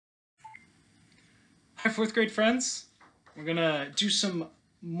Hi, fourth grade friends. We're gonna do some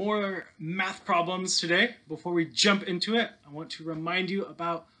more math problems today. Before we jump into it, I want to remind you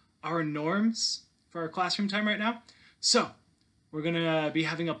about our norms for our classroom time right now. So, we're gonna be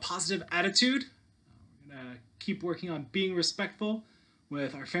having a positive attitude. We're gonna keep working on being respectful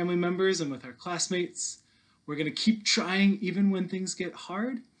with our family members and with our classmates. We're gonna keep trying even when things get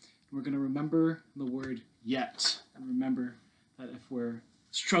hard. We're gonna remember the word yet, and remember that if we're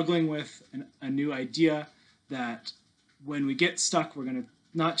struggling with a new idea, that when we get stuck, we're going to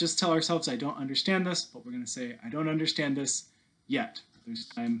not just tell ourselves, I don't understand this, but we're going to say, I don't understand this yet. There's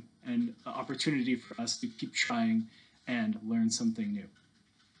time and opportunity for us to keep trying and learn something new.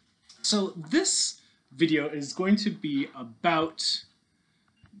 So this video is going to be about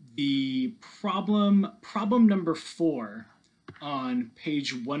the problem number 4 on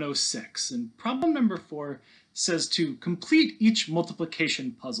page 106. And problem number 4 says to complete each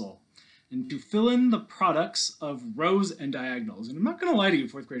multiplication puzzle and to fill in the products of rows and diagonals. And I'm not going to lie to you,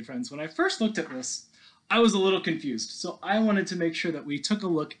 fourth grade friends, when I first looked at this, I was a little confused. So I wanted to make sure that we took a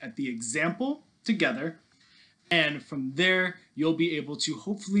look at the example together, and from there you'll be able to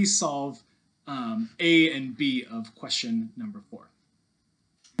hopefully solve A and B of question number 4.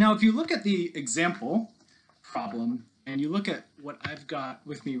 Now, if you look at the example problem, and you look at what I've got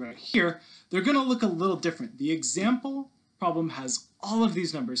with me right here, they're going to look a little different. The example problem has all of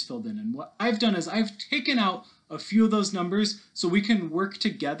these numbers filled in, and what I've done is I've taken out a few of those numbers so we can work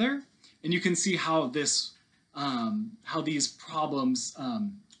together, and you can see how this, how these problems,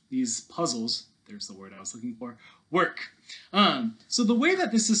 these puzzles, there's the word I was looking for, work. So the way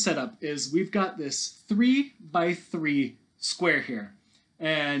that this is set up is we've got this 3 by 3 square here.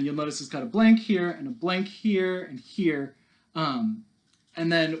 And you'll notice it's got a blank here and a blank here and here. And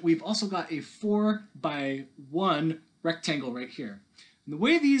then we've also got a 4 by 1 rectangle right here. And the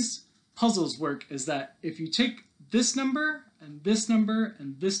way these puzzles work is that if you take this number and this number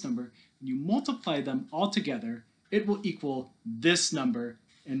and this number and you multiply them all together, it will equal this number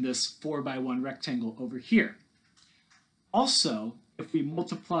in this 4 by 1 rectangle over here. Also, if we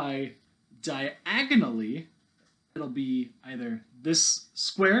multiply diagonally, it'll be either this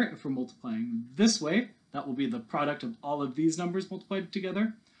square, if we're multiplying this way, that will be the product of all of these numbers multiplied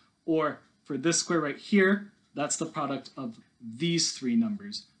together, or for this square right here, that's the product of these 3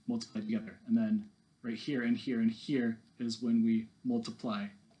 numbers multiplied together. And then right here and here and here is when we multiply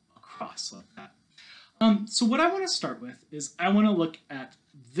across like that. So what I want to start with is I want to look at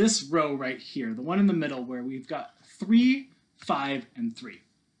this row right here, the one in the middle where we've got 3, 5, and 3.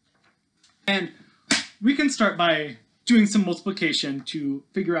 And we can start by doing some multiplication to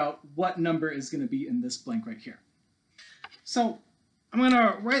figure out what number is going to be in this blank right here. So I'm going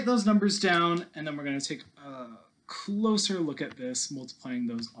to write those numbers down, and then we're going to take a closer look at this, multiplying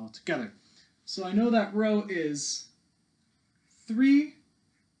those all together. So I know that row is 3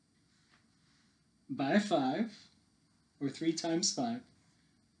 by 5, or 3 times 5,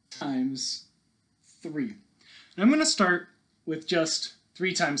 times 3. And I'm going to start with just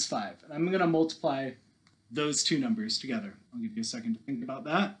 3 times 5, and I'm going to multiply those two numbers together. I'll give you a second to think about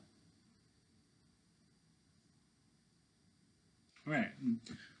that. All right,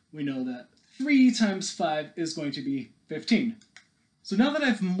 we know that 3 times 5 is going to be 15. So now that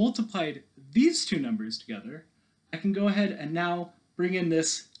I've multiplied these two numbers together, I can go ahead and now bring in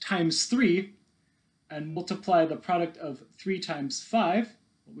this times 3 and multiply the product of 3 times 5,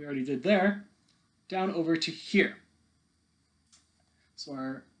 what we already did there, down over to here. So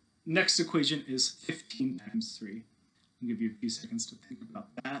our next equation is 15 times 3. I'll give you a few seconds to think about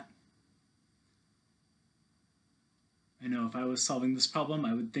that. I know if I was solving this problem,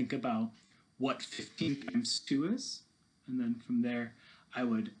 I would think about what 15 times 2 is, and then from there, I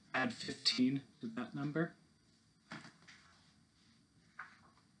would add 15 to that number.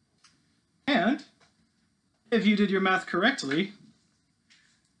 And if you did your math correctly,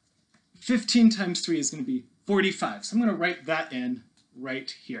 15 times 3 is going to be 45. So I'm going to write that in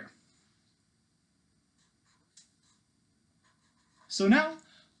right here. So now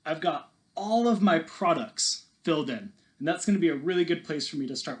I've got all of my products filled in, and that's going to be a really good place for me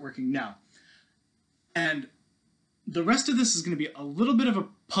to start working now. And the rest of this is going to be a little bit of a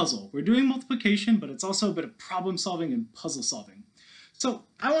puzzle. We're doing multiplication, but it's also a bit of problem solving and puzzle solving. So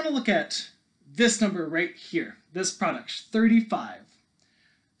I want to look at this number right here, this product, 35.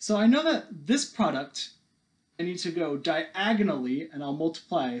 So I know that this product, I need to go diagonally, and I'll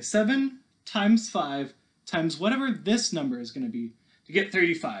multiply 7 times 5 times whatever this number is going to be to get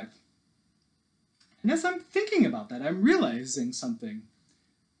 35. And as I'm thinking about that, I'm realizing something.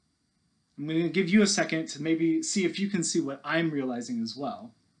 I'm going to give you a second to maybe see if you can see what I'm realizing as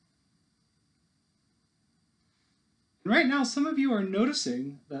well. And right now, some of you are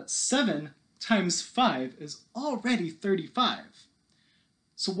noticing that 7 times 5 is already 35.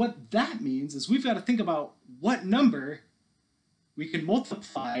 So what that means is we've got to think about what number we can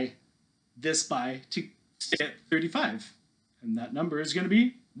multiply this by to get 35. And that number is going to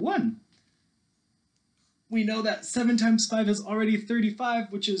be 1. We know that 7 times 5 is already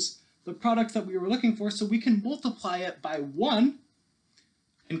 35, which is the product that we were looking for, so we can multiply it by 1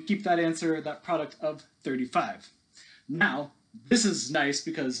 and keep that answer, that product of 35. Now, this is nice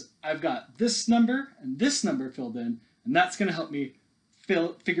because I've got this number and this number filled in, and that's going to help me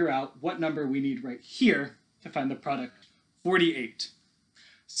figure out what number we need right here to find the product 48.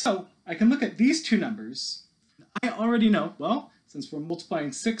 So I can look at these two numbers. I already know, well, since we're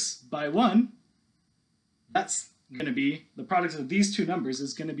multiplying 6 by 1, that's going to be, the product of these two numbers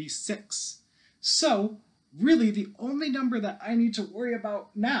is going to be 6. So really the only number that I need to worry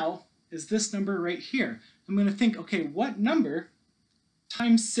about now is this number right here. I'm going to think, okay, what number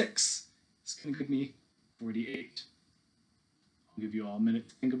times 6 is going to give me 48? I'll give you all a minute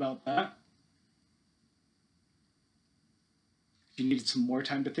to think about that. If you needed some more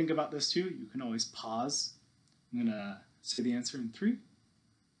time to think about this too, you can always pause. I'm going to say the answer in 3,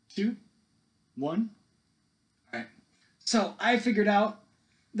 2, 1. All right. So I figured out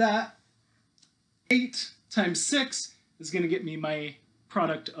that 8 times 6 is going to get me my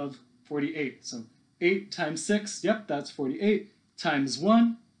product of 48. So 8 times 6, yep, that's 48, times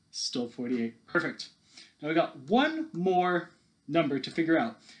 1, still 48. Perfect. Now we got one more number to figure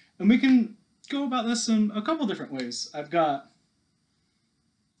out. And we can go about this in a couple different ways. I've got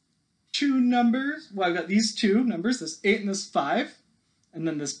two numbers. Well, I've got these two numbers, this 8 and this 5, and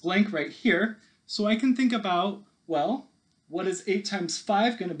then this blank right here. So I can think about, well, what is 8 times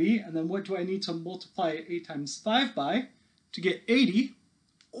 5 going to be? And then what do I need to multiply 8 times 5 by to get 80?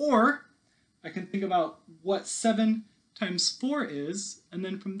 Or I can think about what 7 times 4 is, and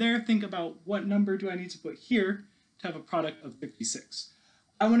then from there think about what number do I need to put here to have a product of 56.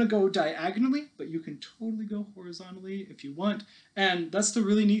 I want to go diagonally, but you can totally go horizontally if you want. And that's the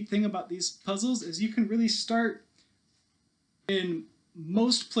really neat thing about these puzzles is you can really start in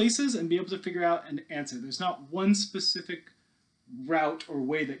most places and be able to figure out an answer. There's not one specific route or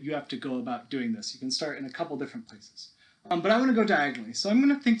way that you have to go about doing this. You can start in a couple different places. But I want to go diagonally. So I'm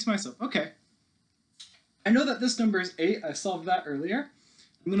going to think to myself, okay, I know that this number is 8. I solved that earlier.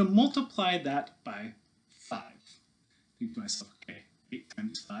 I'm going to multiply that by 5. Think to myself, okay, 8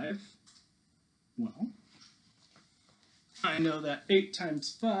 times 5. Well, I know that 8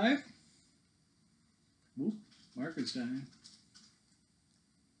 times 5, ooh, marker's dying.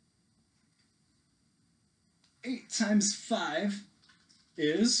 8 times 5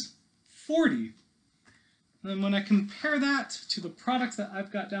 is 40. And then when I compare that to the product that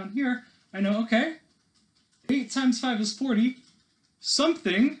I've got down here, I know, okay, 8 times 5 is 40.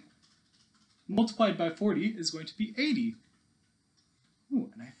 Something multiplied by 40 is going to be 80. Ooh,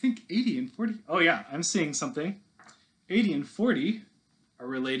 and I think 80 and 40, oh yeah, I'm seeing something. 80 and 40 are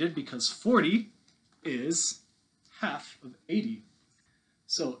related because 40 is half of 80.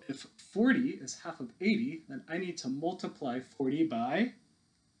 So if 40 is half of 80, then I need to multiply 40 by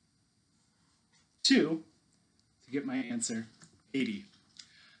 2 to get my answer, 80.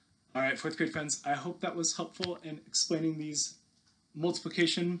 All right, 4th grade friends, I hope that was helpful in explaining these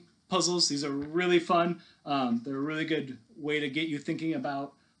multiplication puzzles. These are really fun. They're a really good way to get you thinking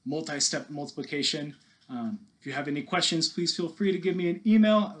about multi-step multiplication. If you have any questions, please feel free to give me an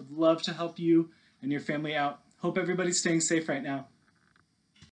email. I would love to help you and your family out. Hope everybody's staying safe right now.